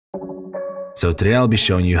So today I'll be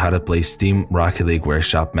showing you how to play Steam Rocket League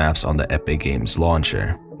Workshop maps on the Epic Games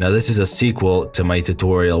launcher. Now this is a sequel to my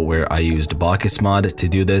tutorial where I used BakkesMod to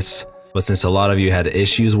do this, but since a lot of you had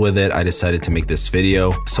issues with it, I decided to make this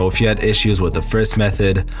video. So if you had issues with the first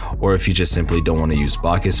method, or if you just simply don't want to use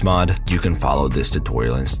BakkesMod, you can follow this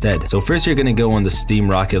tutorial instead. So first you're going to go on the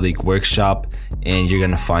Steam Rocket League Workshop and you're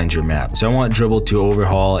going to find your map. So I want Dribble to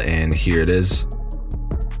Overhaul, and here it is.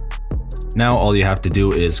 Now all you have to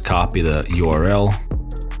do is copy the URL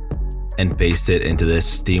and paste it into this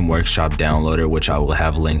Steam Workshop downloader, which I will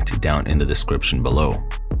have linked down in the description below.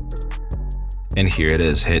 And here it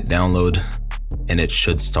is, hit download and it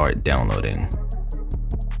should start downloading.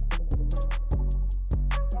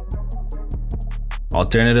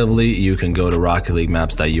 Alternatively, you can go to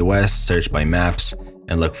rocketleaguemaps.us, search by maps,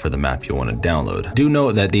 and look for the map you want to download. Do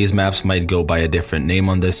note that these maps might go by a different name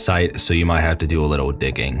on this site, so you might have to do a little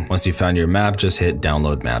digging. Once you found your map, just hit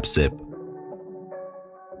download map zip.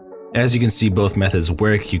 As you can see, both methods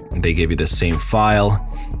work. They give you the same file,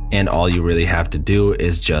 and all you really have to do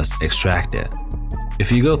is just extract it.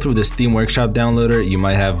 If you go through the Steam Workshop downloader, you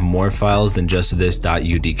might have more files than just this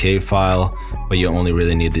 .udk file, but you only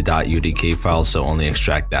really need the .udk file, so only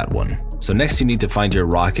extract that one. So next you need to find your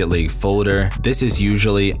Rocket League folder. This is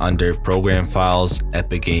usually under Program Files,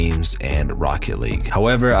 Epic Games, and Rocket League.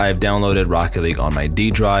 However, I've downloaded Rocket League on my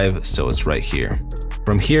D drive, so it's right here.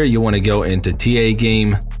 From here, you want to go into TA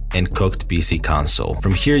Game and Cooked PC Console.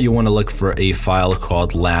 From here, you want to look for a file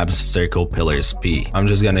called Labs Circle Pillars P. I'm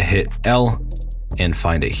just going to hit L and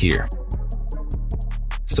find it here.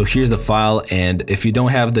 So here's the file, and if you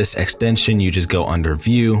don't have this extension, you just go under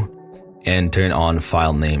View and turn on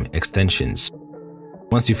File Name Extensions.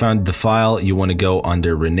 Once you found the file, you want to go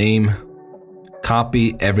under Rename,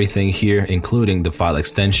 copy everything here, including the file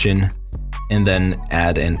extension, and then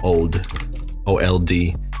add an old OLD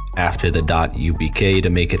after the .ubk to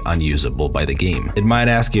make it unusable by the game. It might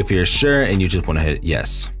ask you if you're sure, and you just want to hit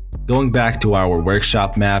yes. Going back to our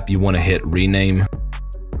workshop map, you want to hit rename,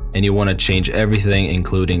 and you want to change everything,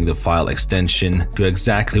 including the file extension, to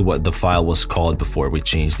exactly what the file was called before we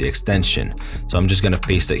changed the extension. So I'm just going to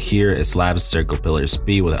paste it here. It's Labs Circle Pillars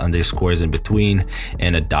P with underscores in between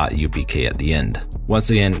and a .ubk at the end. Once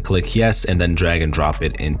again, click yes and then drag and drop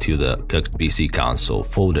it into the Cooked PC Console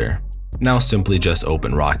folder. Now simply just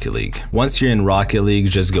open Rocket League. Once you're in Rocket League,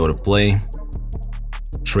 just go to Play,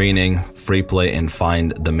 Training, Free Play, and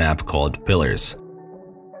find the map called Pillars.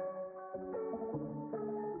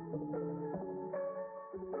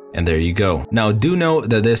 And there you go. Now do note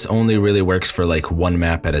that this only really works for like one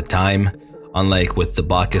map at a time. Unlike with the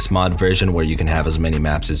BakkesMod version where you can have as many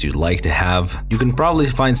maps as you'd like to have. You can probably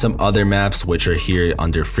find some other maps which are here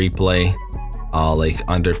under Free Play. Like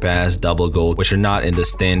Underpass, Double Goal, which are not in the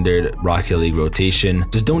standard Rocket League rotation.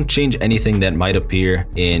 Just don't change anything that might appear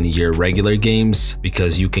in your regular games,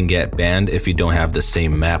 because you can get banned if you don't have the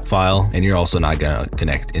same map file, and you're also not gonna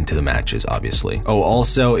connect into the matches, obviously. Oh,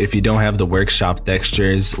 also, if you don't have the workshop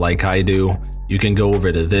textures like I do, you can go over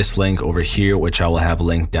to this link over here, which I will have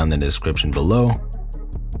linked down in the description below.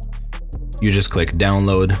 You just click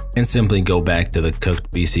download and simply go back to the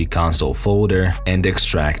Cooked PC Console folder and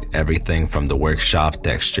extract everything from the workshop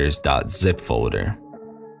textures.zip folder.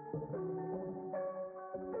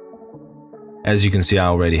 As you can see, I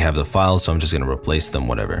already have the files, so I'm just going to replace them,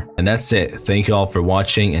 whatever. And that's it. Thank you all for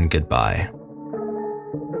watching, and goodbye.